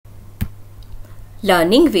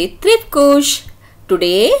Learning with Tripkush.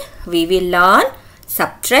 Today we will learn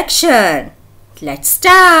subtraction. Let's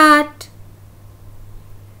start.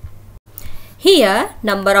 Here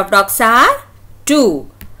number of dogs are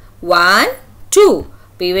 2. 1, 2.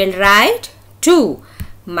 We will write 2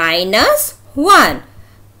 minus 1.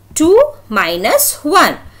 2 minus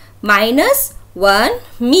 1. Minus 1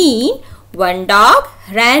 mean one dog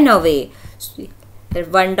ran away.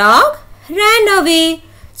 One dog ran away.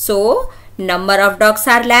 So number of dogs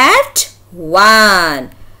are left 1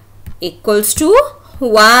 equals to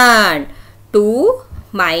 1. 2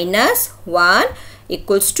 minus 1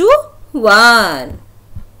 equals to 1.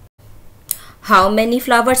 How many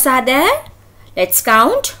flowers are there? Let's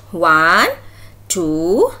count. 1,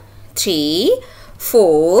 2, 3,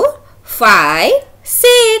 4, 5,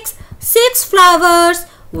 6. 6 flowers.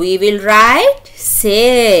 We will write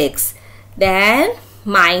 6. Then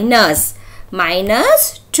minus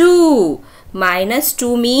 2. Minus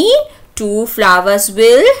 2 mean 2 flowers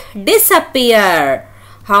will disappear.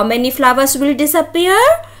 How many flowers will disappear?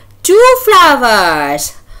 2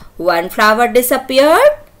 flowers. 1 flower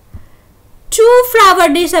disappeared. 2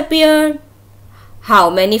 flowers disappeared. How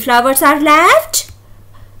many flowers are left?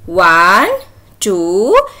 1,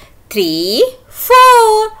 2, 3,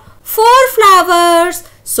 4. 4 flowers.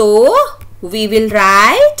 So we will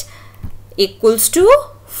write equals to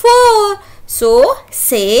 4. So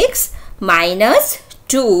 6 minus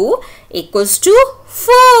 2 equals to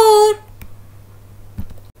 4.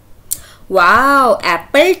 Wow,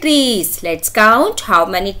 apple trees. Let's count how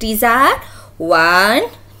many trees are. 1,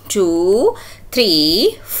 2,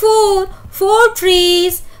 3, 4. 4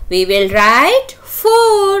 trees. We will write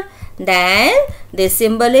 4. Then this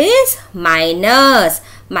symbol is minus.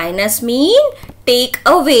 Minus mean take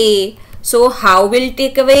away. So how will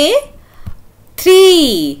take away?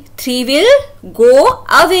 3. 3 will go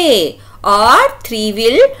away. Or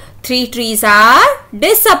 3 trees are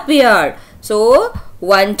disappeared. So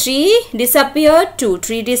 1 tree disappeared, 2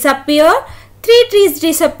 trees disappeared, 3 trees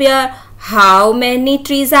disappear. How many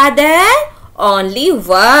trees are there? Only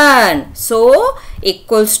 1. So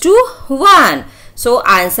equals to 1. So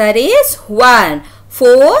answer is 1.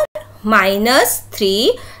 4 minus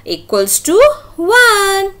 3 equals to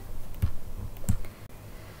 1.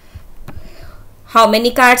 How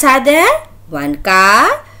many cars are there? 1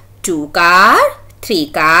 car, 2 car, 3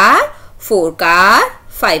 car, 4 car,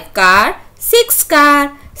 5 car, 6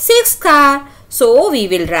 car, 6 car. So we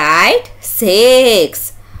will write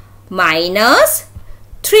 6 minus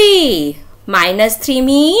 3. Minus 3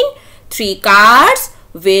 mean 3 cars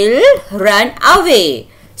will run away.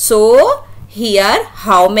 So here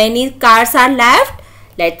how many cars are left?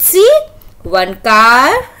 Let's see. 1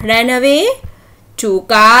 car ran away, 2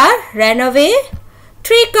 car ran away,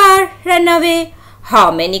 3 car ran away. How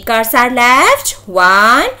many cars are left?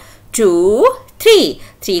 1, 2, 3.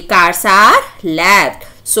 3 cars are left.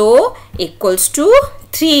 So equals to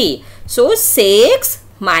 3. So 6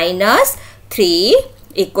 minus 3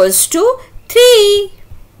 equals to 3.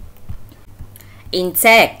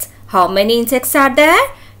 Insects. How many insects are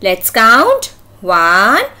there? Let's count.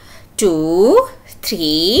 1, 2,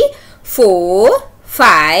 3, 4,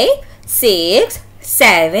 5, 6,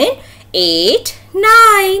 7, 8,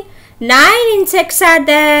 9. 9 insects are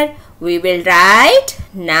there. We will write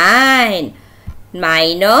 9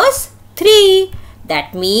 minus 3.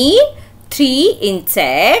 That means 3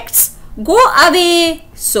 insects go away.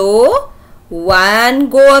 So 1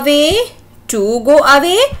 go away, 2 go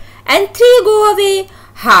away and 3 go away.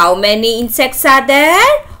 How many insects are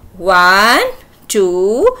there? 1,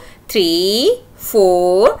 2, 3,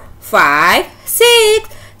 4, 5, 6.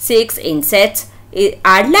 6 insects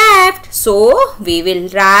are left. So we will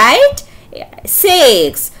write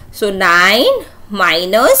 6. So 9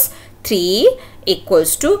 minus 3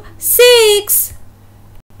 equals to 6.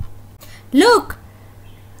 Look,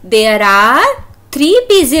 there are 3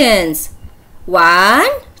 pigeons. 1,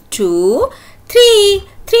 2, 3.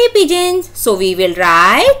 3 pigeons. So we will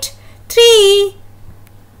write 3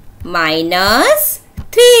 minus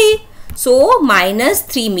 3. So minus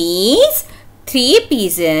 3 means 3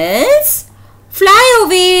 pigeons fly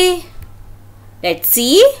away. Let's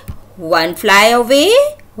see. 1 fly away.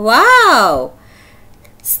 Wow.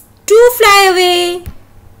 2 fly away.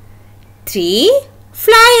 3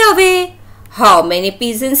 fly away. How many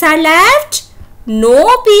pigeons are left?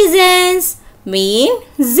 No pigeons. Mean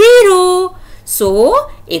 0. So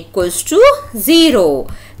equals to 0.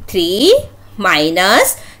 3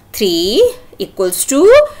 minus 3 equals to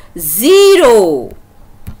 0.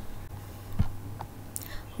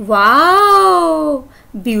 Wow!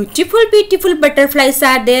 Beautiful butterflies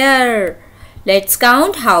are there. Let's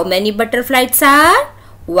count how many butterflies are.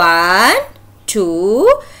 1,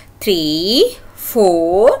 2, 3,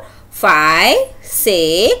 4, 5,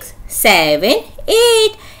 6, 7,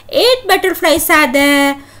 8. 8 butterflies are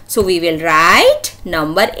there. So we will write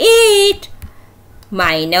number 8.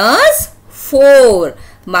 Minus 4.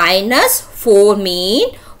 Minus 4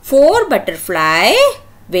 means 4 butterfly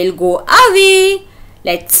will go away.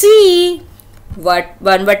 Let's see. What?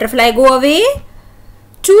 1 butterfly go away.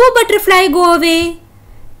 2 butterfly go away.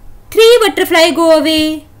 3 butterfly go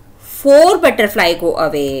away. 4 butterfly go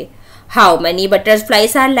away. How many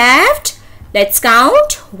butterflies are left? Let's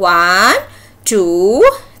count. 1, 2,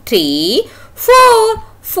 3, 4.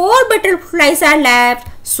 4 butterflies are left.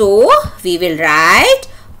 So we will write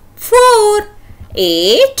 4.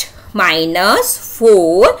 8 minus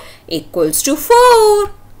 4 equals to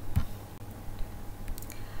 4.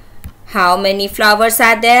 How many flowers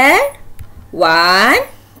are there? 1,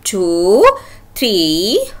 2,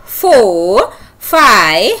 3, 4,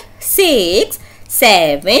 5, 6,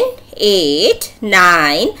 7, 8,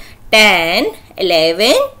 9, 10,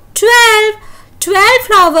 11, 12. 12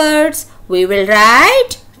 flowers. We will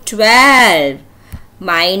write 12.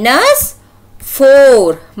 Minus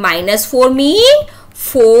 4. Minus 4 means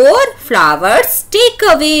 4 flowers take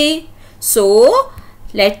away. So,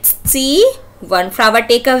 let's see. 1 flower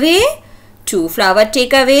take away. 2 flower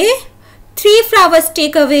take away. 3 flowers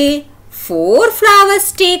take away. 4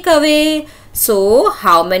 flowers take away. So,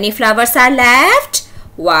 how many flowers are left?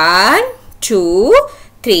 1, 2,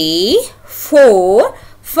 3, 4,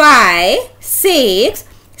 5, 6,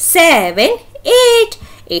 7, 8.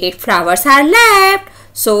 8 flowers are left.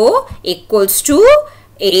 So, equals to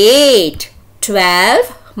 8.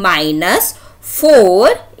 12 minus 4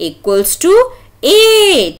 equals to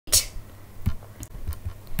 8.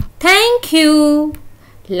 Thank you.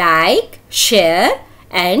 Like, share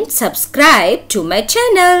and subscribe to my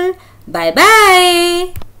channel. Bye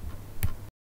bye.